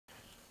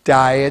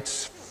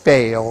Diets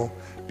fail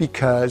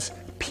because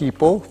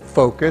people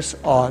focus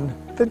on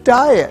the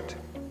diet.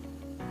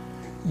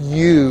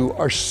 You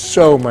are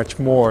so much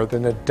more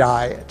than a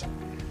diet.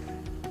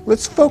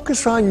 Let's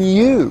focus on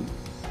you,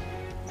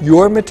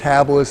 your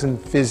metabolism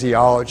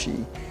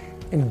physiology,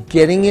 and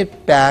getting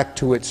it back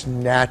to its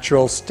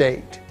natural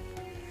state.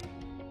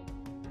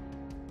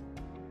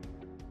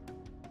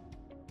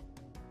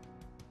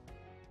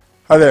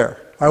 Hi there.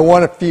 I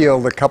want to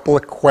field a couple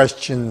of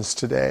questions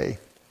today.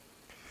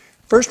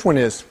 First one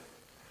is,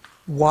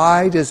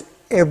 why does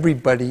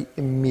everybody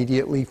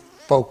immediately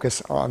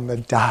focus on the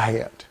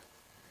diet?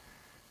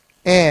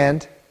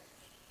 And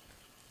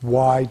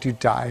why do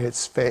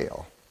diets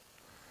fail?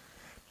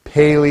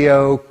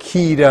 Paleo,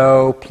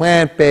 keto,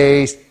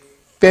 plant-based,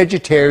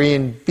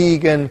 vegetarian,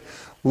 vegan,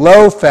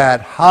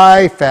 low-fat,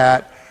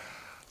 high-fat,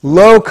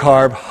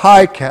 low-carb,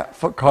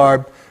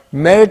 high-carb,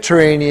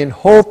 Mediterranean,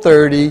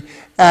 Whole30,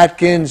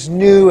 Atkins,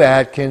 New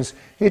Atkins,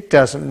 it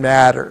doesn't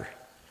matter.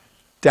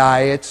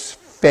 Diets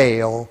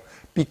fail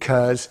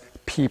because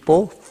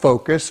people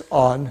focus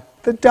on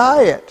the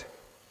diet.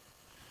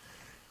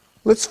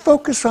 Let's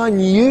focus on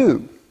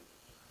you,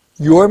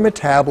 your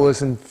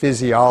metabolism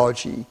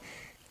physiology,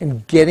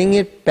 and getting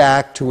it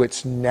back to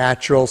its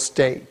natural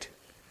state.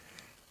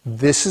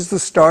 This is the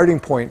starting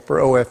point for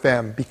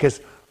OFM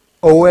because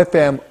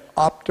OFM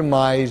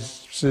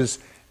optimizes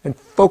and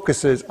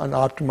focuses on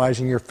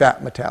optimizing your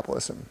fat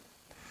metabolism.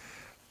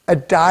 A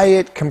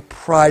diet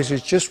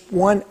comprises just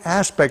one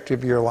aspect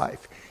of your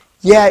life.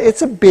 Yeah,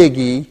 it's a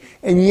biggie,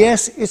 and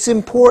yes, it's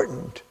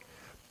important,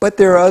 but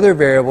there are other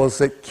variables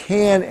that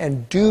can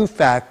and do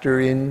factor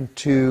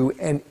into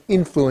and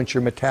influence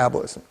your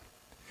metabolism.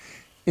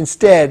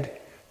 Instead,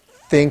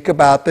 think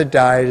about the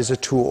diet as a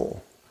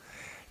tool.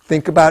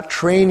 Think about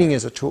training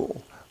as a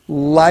tool.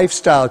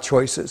 Lifestyle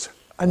choices,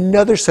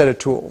 another set of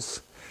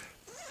tools.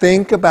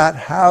 Think about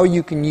how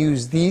you can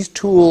use these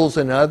tools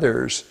and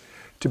others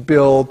to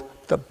build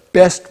the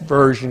best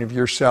version of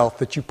yourself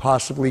that you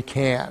possibly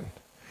can.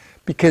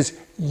 Because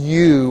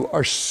you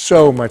are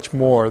so much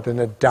more than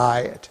a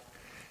diet.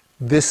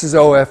 This is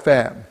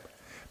OFM.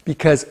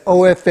 Because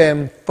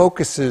OFM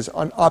focuses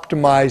on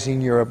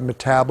optimizing your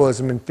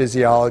metabolism and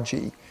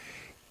physiology.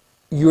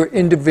 You're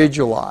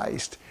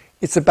individualized.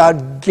 It's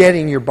about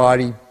getting your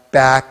body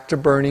back to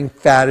burning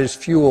fat as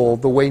fuel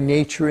the way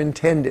nature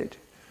intended.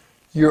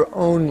 Your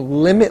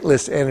own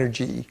limitless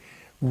energy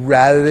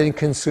rather than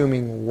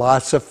consuming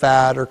lots of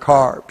fat or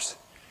carbs.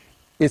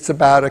 It's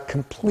about a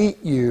complete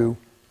you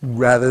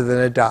rather than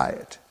a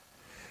diet.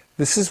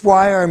 This is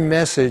why our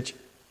message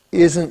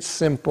isn't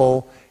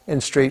simple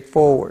and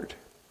straightforward.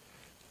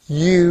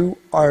 You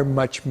are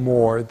much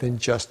more than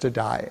just a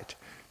diet.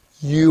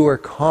 You are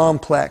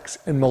complex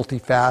and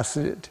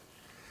multifaceted.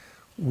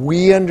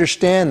 We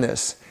understand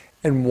this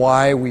and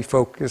why we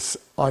focus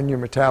on your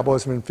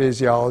metabolism and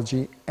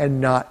physiology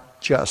and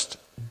not just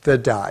the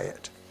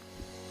diet.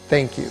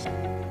 Thank you.